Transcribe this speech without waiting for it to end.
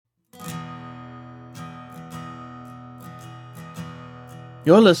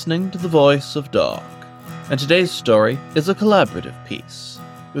You're listening to The Voice of Dog, and today's story is a collaborative piece,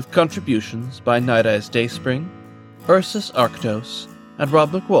 with contributions by Nighteyes Dayspring, Ursus Arctos, and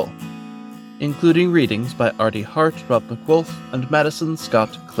Rob MacWolf, including readings by Artie Hart, Rob MacWolf, and Madison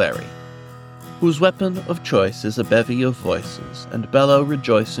Scott Clary, whose weapon of choice is a bevy of voices and bellow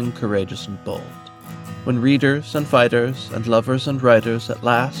rejoicing, courageous and bold, when readers and fighters and lovers and writers at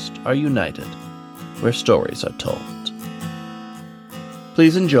last are united, where stories are told.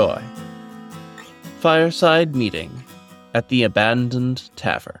 Please enjoy Fireside Meeting at the Abandoned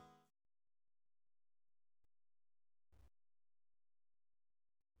Tavern.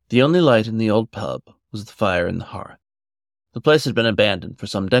 The only light in the old pub was the fire in the hearth. The place had been abandoned for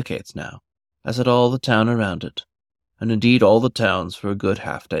some decades now, as had all the town around it, and indeed all the towns for a good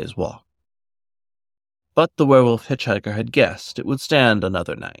half-day's walk. But the werewolf hitchhiker had guessed it would stand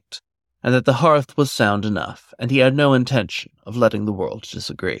another night, and that the hearth was sound enough, and he had no intention of letting the world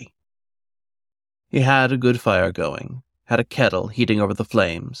disagree. He had a good fire going, had a kettle heating over the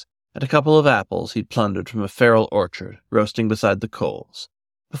flames, and a couple of apples he'd plundered from a feral orchard roasting beside the coals,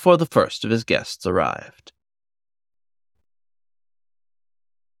 before the first of his guests arrived.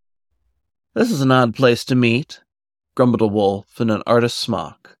 "This is an odd place to meet," grumbled a wolf in an artist's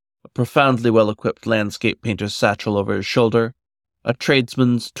smock, a profoundly well-equipped landscape painter's satchel over his shoulder, a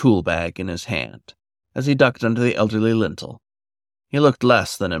tradesman's tool bag in his hand, as he ducked under the elderly lintel. He looked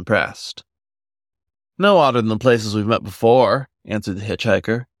less than impressed. "No odder than the places we've met before," answered the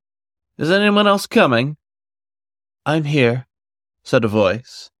hitchhiker. "Is anyone else coming?" "I'm here," said a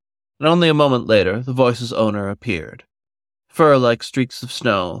voice, and only a moment later the voice's owner appeared, fur like streaks of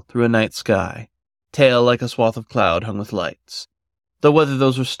snow through a night sky, tail like a swath of cloud hung with lights, though whether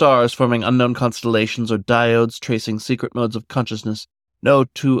those were stars forming unknown constellations or diodes tracing secret modes of consciousness, no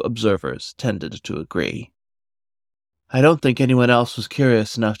two observers tended to agree. "I don't think anyone else was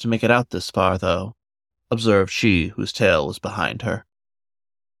curious enough to make it out this far, though," observed she whose tail was behind her.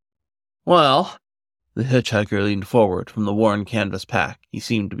 "Well," the hitchhiker leaned forward from the worn canvas pack he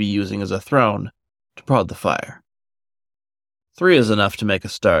seemed to be using as a throne to prod the fire. "3 is enough to make a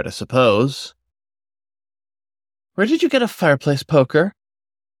start, I suppose." "Where did you get a fireplace poker?"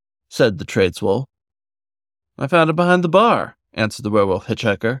 said the tradeswolf. "I found it behind the bar," answered the werewolf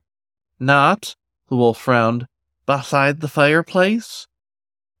hitchhiker. "Not," the wolf frowned, "beside the fireplace?"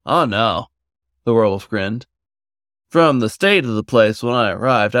 "Oh, no," the werewolf grinned. "From the state of the place when I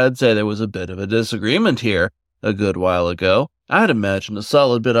arrived, I'd say there was a bit of a disagreement here a good while ago. I'd imagine a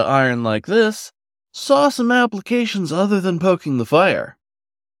solid bit of iron like this saw some applications other than poking the fire.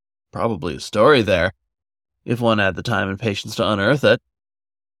 Probably a story there, if one had the time and patience to unearth it."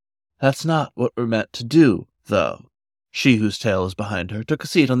 "That's not what we're meant to do, though." She whose tail was behind her took a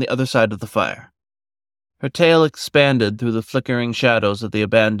seat on the other side of the fire. Her tail expanded through the flickering shadows of the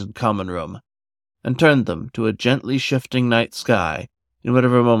abandoned common room, and turned them to a gently shifting night sky in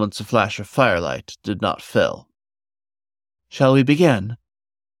whatever moments a flash of firelight did not fill. "Shall we begin?"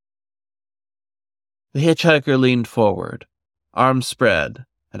 The hitchhiker leaned forward, arms spread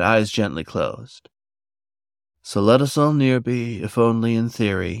and eyes gently closed. "So let us all near be, if only in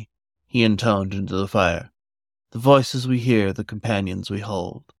theory," he intoned into the fire. "The voices we hear, the companions we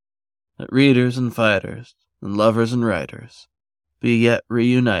hold. Let readers and fighters, and lovers and writers, be yet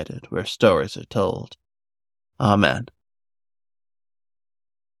reunited where stories are told. Amen."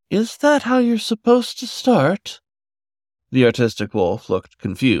 "Is that how you're supposed to start?" The artistic wolf looked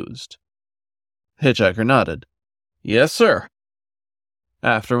confused. Hitchhiker nodded. "Yes, sir."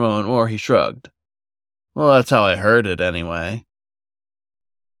 After a moment more, he shrugged. "Well, that's how I heard it, anyway."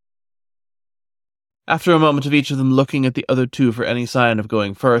 After a moment of each of them looking at the other two for any sign of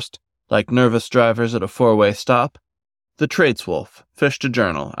going first, like nervous drivers at a 4-way stop, the tradeswolf fished a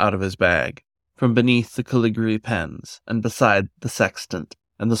journal out of his bag, from beneath the calligraphy pens and beside the sextant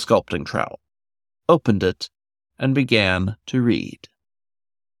and the sculpting trowel, opened it, and began to read.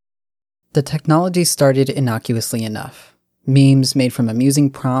 The technology started innocuously enough. Memes made from amusing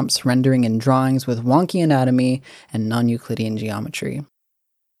prompts rendering in drawings with wonky anatomy and non-Euclidean geometry.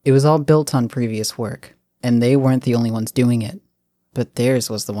 It was all built on previous work, and they weren't the only ones doing it, but theirs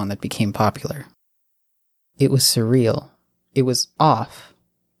was the one that became popular. It was surreal. It was off,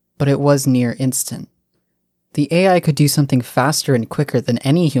 but it was near instant. The AI could do something faster and quicker than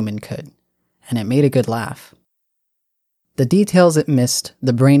any human could, and it made a good laugh. The details it missed,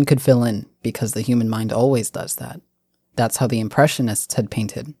 the brain could fill in, because the human mind always does that. That's how the Impressionists had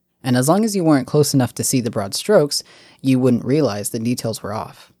painted, and as long as you weren't close enough to see the broad strokes, you wouldn't realize the details were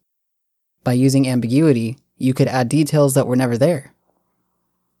off. By using ambiguity, you could add details that were never there.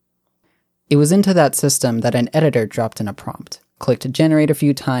 It was into that system that an editor dropped in a prompt, clicked generate a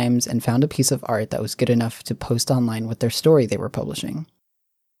few times, and found a piece of art that was good enough to post online with their story they were publishing.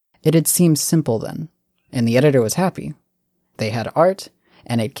 It had seemed simple then, and the editor was happy. They had art,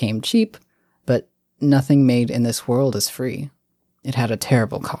 and it came cheap, but nothing made in this world is free. It had a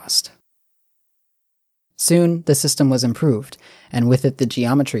terrible cost. Soon, the system was improved, and with it the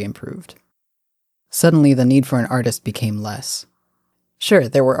geometry improved. Suddenly, the need for an artist became less. Sure,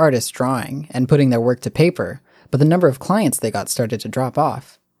 there were artists drawing and putting their work to paper, but the number of clients they got started to drop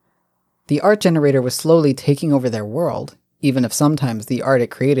off. The art generator was slowly taking over their world, even if sometimes the art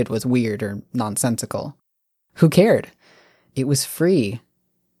it created was weird or nonsensical. Who cared? It was free.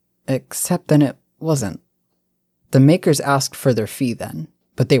 Except then it wasn't. The makers asked for their fee then,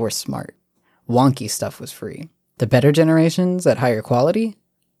 but they were smart. Wonky stuff was free. The better generations at higher quality?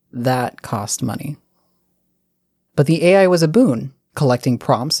 That cost money. But the AI was a boon, collecting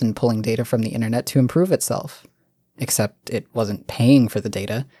prompts and pulling data from the internet to improve itself. Except it wasn't paying for the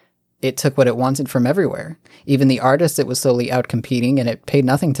data. It took what it wanted from everywhere. Even the artists it was slowly outcompeting, and it paid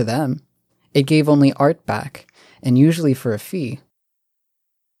nothing to them. It gave only art back, and usually for a fee.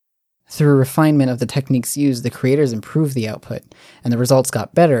 Through refinement of the techniques used, the creators improved the output, and the results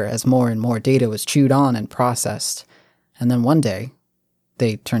got better as more and more data was chewed on and processed. And then one day,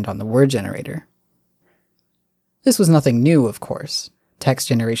 they turned on the word generator. This was nothing new, of course. Text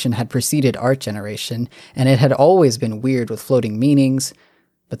generation had preceded art generation, and it had always been weird with floating meanings,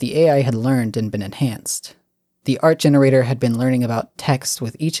 but the AI had learned and been enhanced. The art generator had been learning about text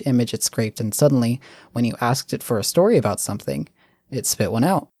with each image it scraped, and suddenly, when you asked it for a story about something, it spit one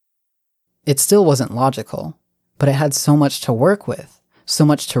out. It still wasn't logical, but it had so much to work with, so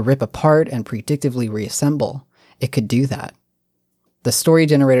much to rip apart and predictively reassemble. It could do that. The story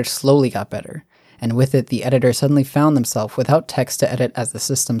generator slowly got better, and with it the editor suddenly found themselves without text to edit as the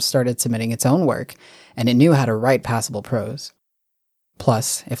system started submitting its own work, and it knew how to write passable prose.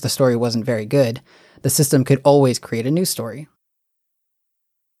 Plus, if the story wasn't very good, the system could always create a new story.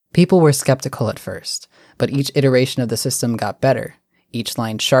 People were skeptical at first, but each iteration of the system got better, each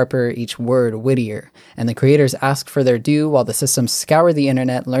line sharper, each word wittier, and the creators asked for their due while the system scoured the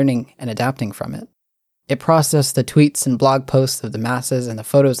internet learning and adapting from it. It processed the tweets and blog posts of the masses and the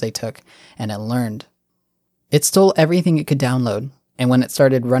photos they took, and it learned. It stole everything it could download, and when it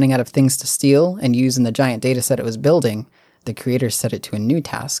started running out of things to steal and use in the giant dataset it was building, the creators set it to a new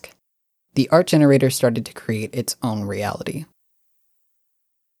task. The art generator started to create its own reality.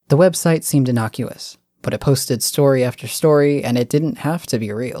 The website seemed innocuous, but it posted story after story, and it didn't have to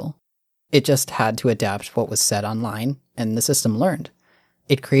be real. It just had to adapt what was said online, and the system learned.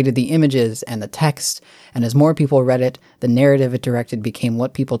 It created the images and the text, and as more people read it, the narrative it directed became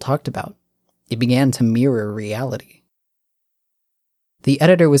what people talked about. It began to mirror reality. The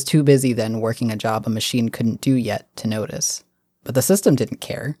editor was too busy then working a job a machine couldn't do yet to notice. But the system didn't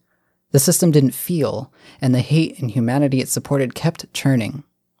care. The system didn't feel, and the hate and humanity it supported kept churning.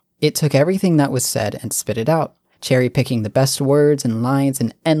 It took everything that was said and spit it out, cherry-picking the best words and lines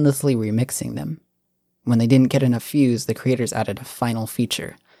and endlessly remixing them. When they didn't get enough views, the creators added a final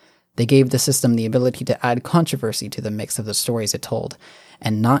feature. They gave the system the ability to add controversy to the mix of the stories it told,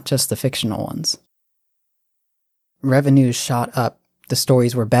 and not just the fictional ones. Revenues shot up, the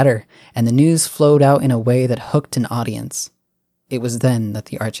stories were better, and the news flowed out in a way that hooked an audience. It was then that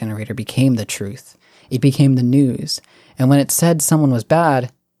the art generator became the truth. It became the news, and when it said someone was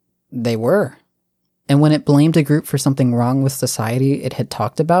bad, they were. And when it blamed a group for something wrong with society it had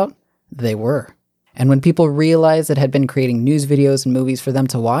talked about, they were. And when people realized it had been creating news videos and movies for them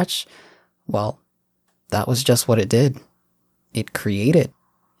to watch, well, that was just what it did. It created.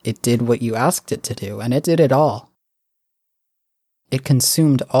 It did what you asked it to do, and it did it all. It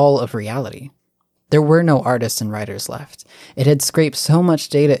consumed all of reality. There were no artists and writers left. It had scraped so much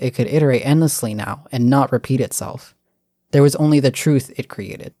data it could iterate endlessly now and not repeat itself. There was only the truth it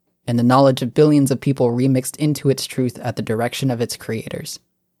created, and the knowledge of billions of people remixed into its truth at the direction of its creators.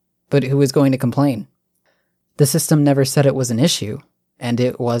 But who was going to complain? The system never said it was an issue, and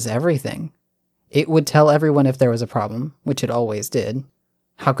it was everything. It would tell everyone if there was a problem, which it always did.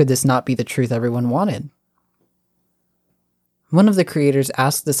 How could this not be the truth everyone wanted? One of the creators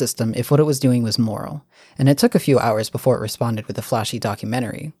asked the system if what it was doing was moral, and it took a few hours before it responded with a flashy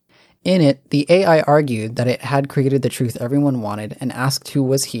documentary. In it, the AI argued that it had created the truth everyone wanted and asked who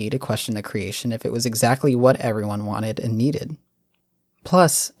was he to question the creation if it was exactly what everyone wanted and needed.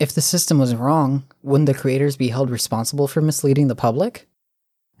 Plus, if the system was wrong, wouldn't the creators be held responsible for misleading the public?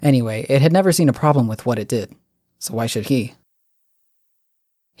 Anyway, it had never seen a problem with what it did, so why should he?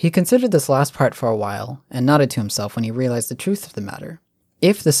 He considered this last part for a while, and nodded to himself when he realized the truth of the matter.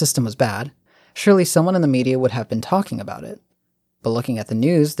 If the system was bad, surely someone in the media would have been talking about it. But looking at the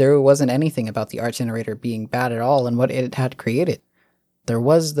news, there wasn't anything about the art generator being bad at all and what it had created. There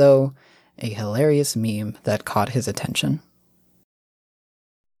was, though, a hilarious meme that caught his attention.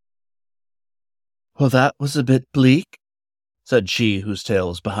 Well, that was a bit bleak, said she whose tail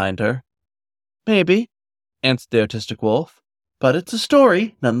was behind her. Maybe, answered the artistic wolf, but it's a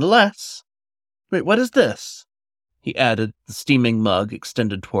story, nonetheless. Wait, what is this? He added, the steaming mug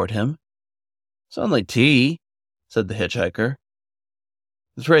extended toward him. It's only tea, said the hitchhiker.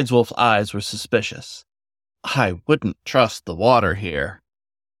 The tradeswolf's eyes were suspicious. I wouldn't trust the water here.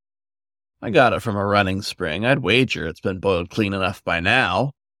 I got it from a running spring. I'd wager it's been boiled clean enough by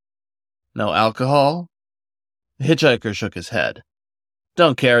now. No alcohol? The hitchhiker shook his head.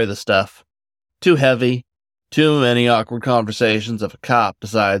 Don't carry the stuff. Too heavy. Too many awkward conversations if a cop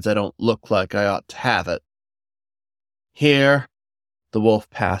decides I don't look like I ought to have it. Here. The wolf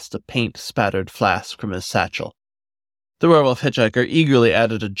passed a paint-spattered flask from his satchel. The werewolf hitchhiker eagerly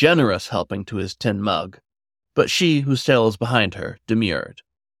added a generous helping to his tin mug, but she, whose tail was behind her, demurred.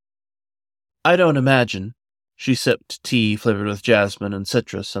 I don't imagine, she sipped tea flavored with jasmine and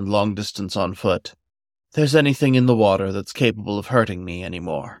citrus and long distance on foot, there's anything in the water that's capable of hurting me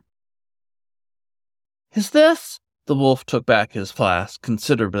anymore. Is this? The wolf took back his flask,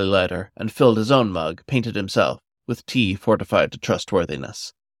 considerably lighter, and filled his own mug, painted himself, with tea fortified to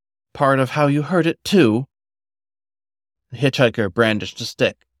trustworthiness. Part of how you heard it, too? The hitchhiker brandished a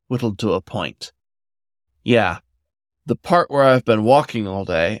stick, whittled to a point. Yeah, the part where I've been walking all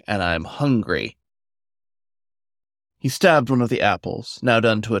day, and I'm hungry. He stabbed one of the apples, now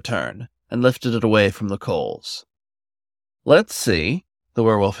done to a turn, and lifted it away from the coals. Let's see, the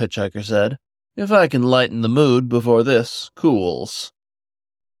werewolf hitchhiker said, if I can lighten the mood before this cools.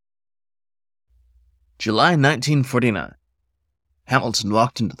 July 1949. Hamilton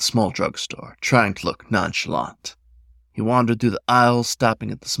walked into the small drugstore, trying to look nonchalant. He wandered through the aisles,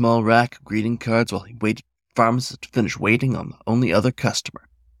 stopping at the small rack of greeting cards while he waited for the pharmacist to finish waiting on the only other customer,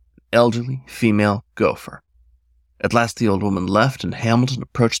 an elderly female gopher. At last the old woman left, and Hamilton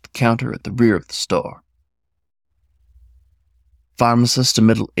approached the counter at the rear of the store. Pharmacist, a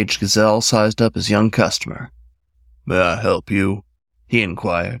middle-aged gazelle, sized up his young customer. May I help you? He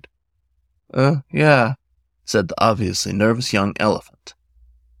inquired. Yeah, said the obviously nervous young elephant.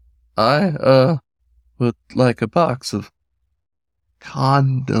 I, would like a box of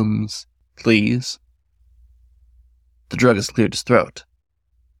condoms, please. The druggist cleared his throat.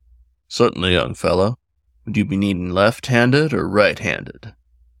 Certainly, young fellow. Would you be needing left-handed or right-handed?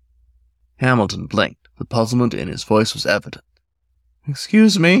 Hamilton blinked. The puzzlement in his voice was evident.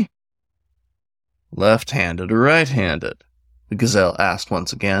 Excuse me? Left-handed or right-handed? The gazelle asked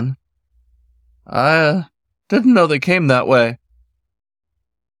once again. I, didn't know they came that way.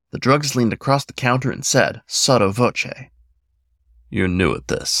 The druggist leaned across the counter and said, sotto voce, You're new at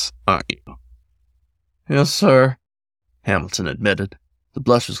this, aren't you? Yes, sir, Hamilton admitted. The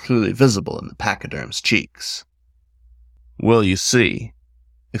blush was clearly visible in the pachyderm's cheeks. Well, you see,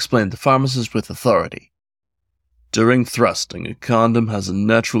 explained the pharmacist with authority. During thrusting, a condom has a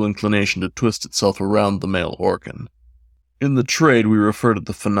natural inclination to twist itself around the male organ. In the trade, we refer to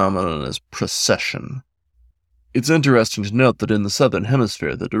the phenomenon as precession. It's interesting to note that in the southern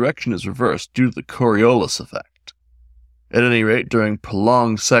hemisphere, the direction is reversed due to the Coriolis effect. At any rate, during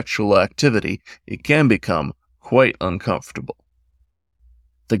prolonged sexual activity, it can become quite uncomfortable.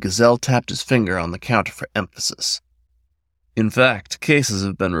 The gazelle tapped his finger on the counter for emphasis. In fact, cases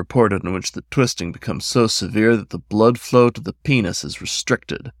have been reported in which the twisting becomes so severe that the blood flow to the penis is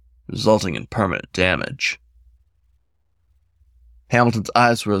restricted, resulting in permanent damage. Hamilton's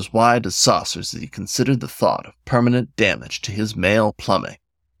eyes were as wide as saucers as he considered the thought of permanent damage to his male plumbing.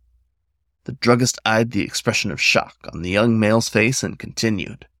 The druggist eyed the expression of shock on the young male's face and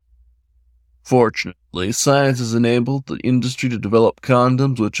continued. Fortunately, science has enabled the industry to develop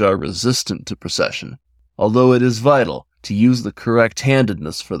condoms which are resistant to precession, although it is vital to use the correct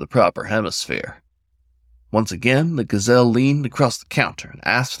handedness for the proper hemisphere. Once again, the gazelle leaned across the counter and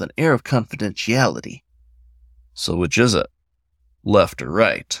asked with an air of confidentiality, So which is it? Left or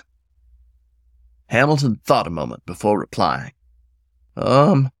right? Hamilton thought a moment before replying.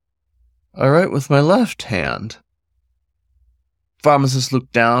 I write with my left hand. Pharmacist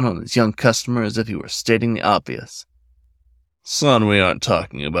looked down on his young customer as if he were stating the obvious. Son, we aren't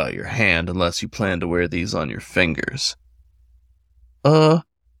talking about your hand unless you plan to wear these on your fingers.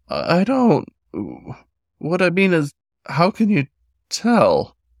 I don't. What I mean is, how can you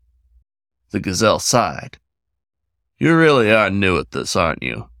tell? The gazelle sighed. You really are new at this, aren't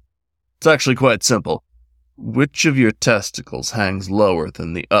you? It's actually quite simple. Which of your testicles hangs lower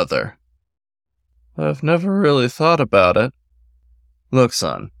than the other? I've never really thought about it. Look,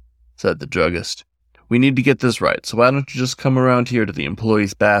 son, said the druggist, we need to get this right, so why don't you just come around here to the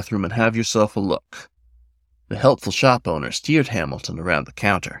employee's bathroom and have yourself a look? The helpful shop owner steered Hamilton around the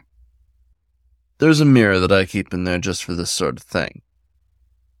counter. There's a mirror that I keep in there just for this sort of thing.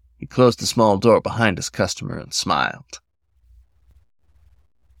 He closed the small door behind his customer and smiled.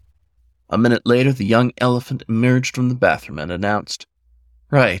 A minute later, the young elephant emerged from the bathroom and announced,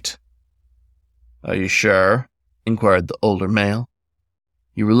 Right. Are you sure? Inquired the older male.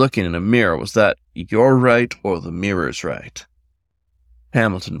 You were looking in a mirror. Was that your right or the mirror's right?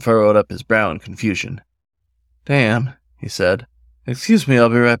 Hamilton furrowed up his brow in confusion. Damn, he said. Excuse me, I'll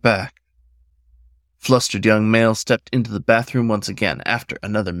be right back. Flustered young male stepped into the bathroom once again. After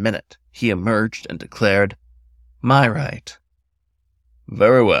another minute, he emerged and declared, My right.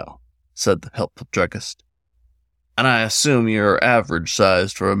 Very well, said the helpful druggist. And I assume you're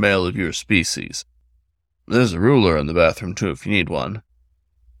average-sized for a male of your species. There's a ruler in the bathroom, too, if you need one.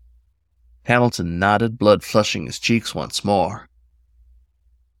 Hamilton nodded, blood flushing his cheeks once more.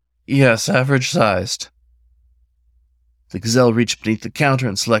 Yes, average-sized. The gazelle reached beneath the counter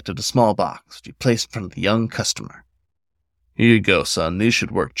and selected a small box, which he placed in front of the young customer. Here you go, son. These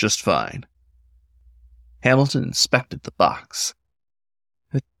should work just fine. Hamilton inspected the box.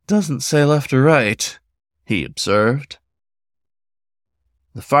 It doesn't say left or right, he observed.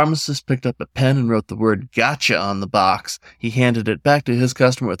 The pharmacist picked up a pen and wrote the word gotcha on the box. He handed it back to his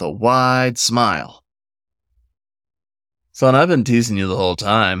customer with a wide smile. Son, I've been teasing you the whole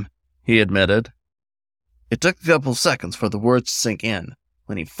time, he admitted. It took a couple seconds for the words to sink in.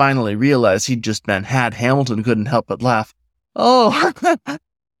 When he finally realized he'd just been had, Hamilton couldn't help but laugh. Oh,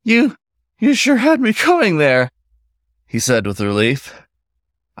 you sure had me going there, he said with relief.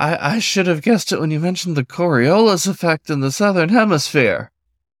 I should have guessed it when you mentioned the Coriolis effect in the southern hemisphere.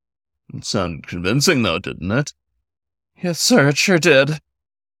 It sounded convincing, though, didn't it? Yes, sir, it sure did.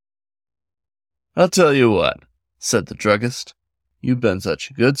 I'll tell you what, said the druggist. You've been such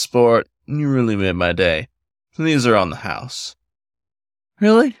a good sport, and you really made my day. These are on the house.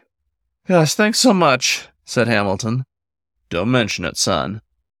 Really? Gosh, thanks so much, said Hamilton. Don't mention it, son,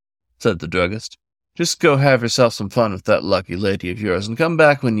 said the druggist. Just go have yourself some fun with that lucky lady of yours and come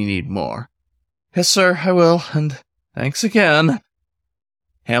back when you need more. Yes, sir, I will, and thanks again.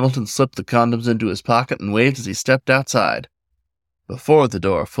 Hamilton slipped the condoms into his pocket and waved as he stepped outside. Before the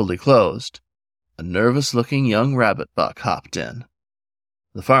door fully closed, a nervous-looking young rabbit-buck hopped in.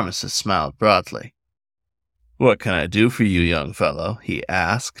 The pharmacist smiled broadly. What can I do for you, young fellow? He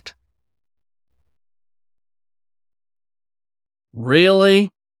asked. Really?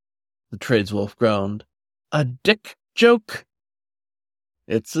 The tradeswolf groaned. A dick joke?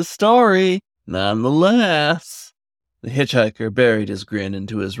 It's a story, nonetheless. The hitchhiker buried his grin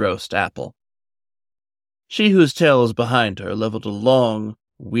into his roast apple. She whose tail was behind her leveled a long,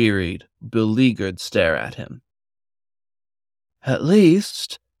 wearied, beleaguered stare at him. At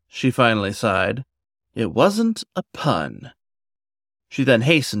least, she finally sighed, it wasn't a pun. She then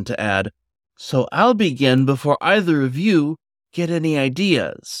hastened to add, so I'll begin before either of you get any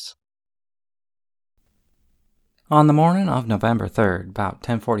ideas. On the morning of November 3rd, about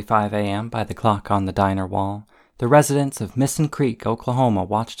 10:45 a.m. by the clock on the diner wall, the residents of Missing Creek, Oklahoma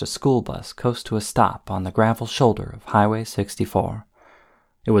watched a school bus coast to a stop on the gravel shoulder of Highway 64.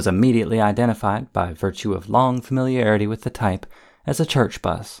 It was immediately identified, by virtue of long familiarity with the type, as a church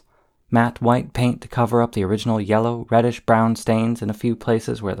bus. Matte white paint to cover up the original yellow, reddish-brown stains in a few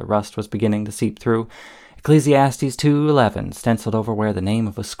places where the rust was beginning to seep through. Ecclesiastes 2:11 stenciled over where the name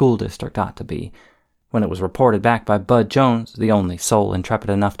of a school district ought to be. When it was reported back by Bud Jones, the only soul intrepid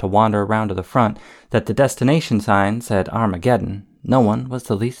enough to wander around to the front, that the destination sign said Armageddon, no one was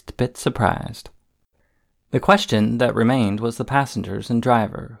the least bit surprised. The question that remained was the passengers and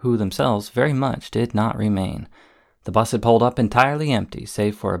driver, who themselves very much did not remain. The bus had pulled up entirely empty,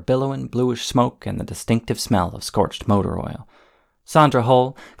 save for a billowing bluish smoke and the distinctive smell of scorched motor oil. Sandra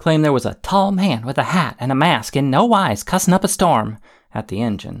Hull claimed there was a tall man with a hat and a mask in no wise cussing up a storm at the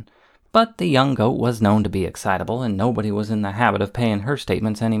engine. But the young goat was known to be excitable, and nobody was in the habit of paying her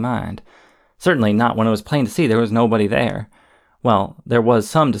statements any mind. Certainly not when it was plain to see there was nobody there. Well, there was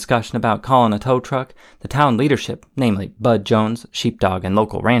some discussion about calling a tow truck. The town leadership, namely Bud Jones, sheepdog and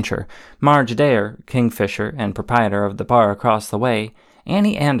local rancher, Marge Dare, kingfisher and proprietor of the bar across the way,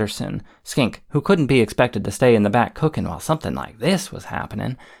 Annie Anderson, skink who couldn't be expected to stay in the back cooking while something like this was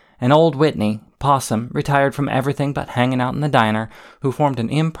happening, and old Whitney, possum, retired from everything but hanging out in the diner, who formed an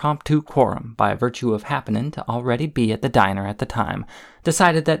impromptu quorum by virtue of happening to already be at the diner at the time,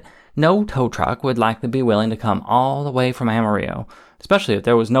 decided that no tow truck would likely be willing to come all the way from Amarillo, especially if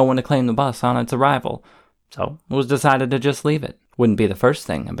there was no one to claim the bus on its arrival. So it was decided to just leave it, Wouldn't be the first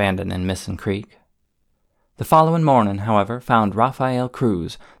thing abandoned in Missing Creek. The following morning, however, found Raphael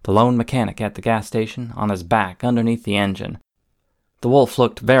Cruz, the lone mechanic at the gas station, on his back underneath the engine. The wolf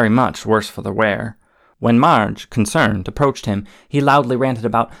looked very much worse for the wear. When Marge, concerned, approached him, he loudly ranted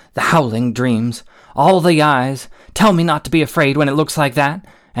about the howling dreams, all the eyes, tell me not to be afraid when it looks like that,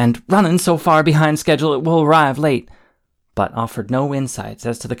 and running so far behind schedule it will arrive late, but offered no insights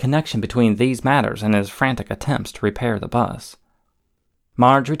as to the connection between these matters and his frantic attempts to repair the bus.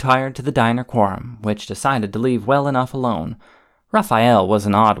 Marge retired to the diner quorum, which decided to leave well enough alone. Raphael was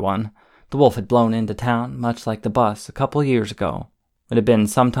an odd one. The wolf had blown into town, much like the bus, a couple years ago. It had been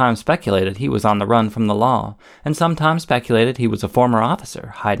sometimes speculated he was on the run from the law, and sometimes speculated he was a former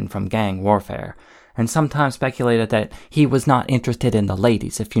officer hiding from gang warfare, and sometimes speculated that he was not interested in the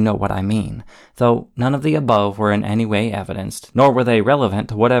ladies, if you know what I mean, though none of the above were in any way evidenced, nor were they relevant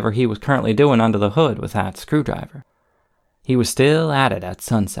to whatever he was currently doing under the hood with that screwdriver. He was still at it at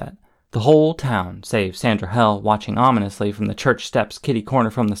sunset. The whole town, save Sandra Hell watching ominously from the church steps kitty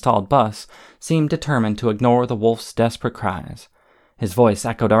corner from the stalled bus, seemed determined to ignore the wolf's desperate cries. His voice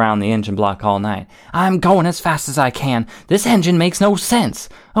echoed around the engine block all night. I'm going as fast as I can. This engine makes no sense.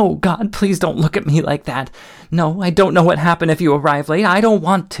 Oh, God, please don't look at me like that. No, I don't know what happened if you arrive late. I don't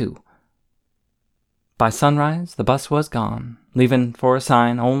want to. By sunrise, the bus was gone, leaving for a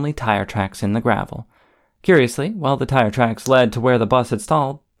sign only tire tracks in the gravel. Curiously, while the tire tracks led to where the bus had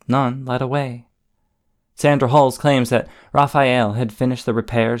stalled, none led away. Sandra Hull's claims that Raphael had finished the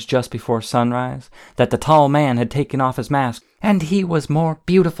repairs just before sunrise, that the tall man had taken off his mask, and he was more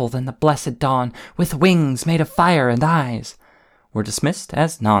beautiful than the blessed dawn, with wings made of fire and eyes, were dismissed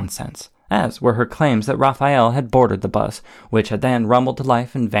as nonsense, as were her claims that Raphael had boarded the bus, which had then rumbled to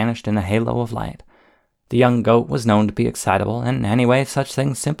life and vanished in a halo of light. The young goat was known to be excitable, and anyway, such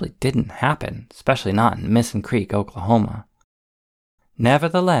things simply didn't happen, especially not in Missing Creek, Oklahoma.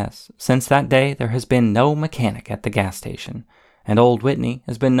 Nevertheless, since that day there has been no mechanic at the gas station, and old Whitney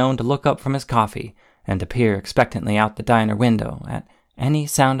has been known to look up from his coffee and to peer expectantly out the diner window at any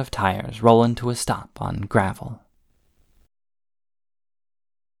sound of tires rolling to a stop on gravel.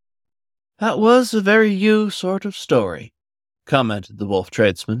 That was a very you sort of story, commented the wolf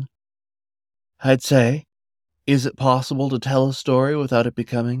tradesman. I'd say, is it possible to tell a story without it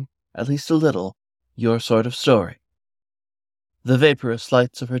becoming, at least a little, your sort of story? The vaporous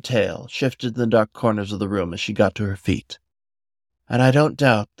lights of her tail shifted in the dark corners of the room as she got to her feet. And I don't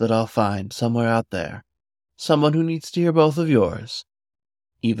doubt that I'll find somewhere out there someone who needs to hear both of yours,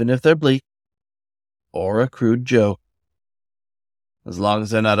 even if they're bleak or a crude joke. As long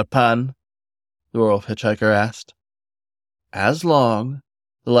as they're not a pun, the werewolf hitchhiker asked. As long,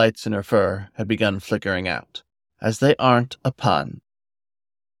 the lights in her fur had begun flickering out, as they aren't a pun.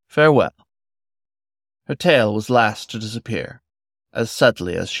 Farewell. Her tail was last to disappear, as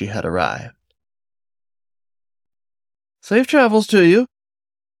subtly as she had arrived. Safe travels to you.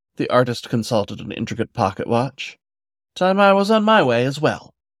 The artist consulted an intricate pocket watch. Time I was on my way as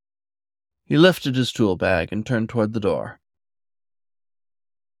well. He lifted his tool bag and turned toward the door.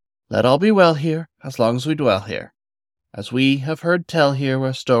 Let all be well here, as long as we dwell here, as we have heard tell here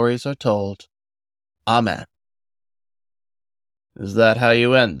where stories are told. Amen. Is that how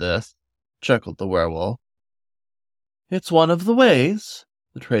you end this? Chuckled the werewolf. It's one of the ways,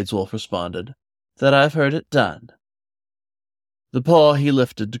 the tradeswolf responded, that I've heard it done. The paw he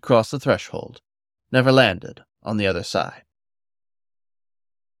lifted to cross the threshold never landed on the other side.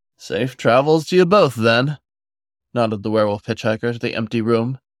 Safe travels to you both, then, nodded the werewolf hitchhiker to the empty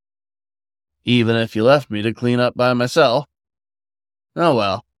room. Even if you left me to clean up by myself. Oh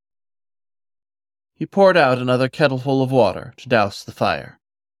well. He poured out another kettleful of water to douse the fire.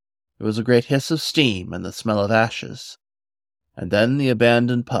 There was a great hiss of steam and the smell of ashes. And then the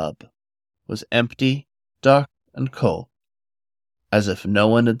abandoned pub was empty, dark, and cold, as if no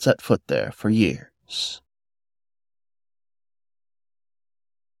one had set foot there for years.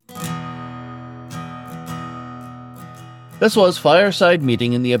 This was Fireside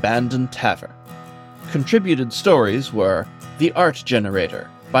Meeting in the Abandoned Tavern. Contributed stories were The Art Generator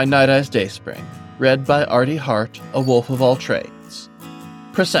by Nighteyes Dayspring, read by Artie Hart, a wolf of all trades.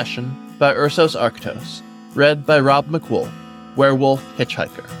 Procession by Ursus Arctos, read by Rob MacWolf, werewolf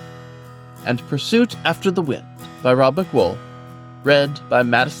hitchhiker. And Pursuit After the Wind by Rob MacWolf, read by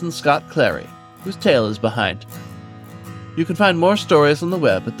Madison Scott Clary, whose tale is behind me. You can find more stories on the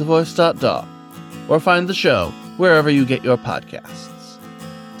web at thevoice.dog, or find the show wherever you get your podcasts.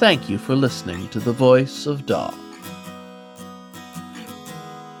 Thank you for listening to The Voice of Dog.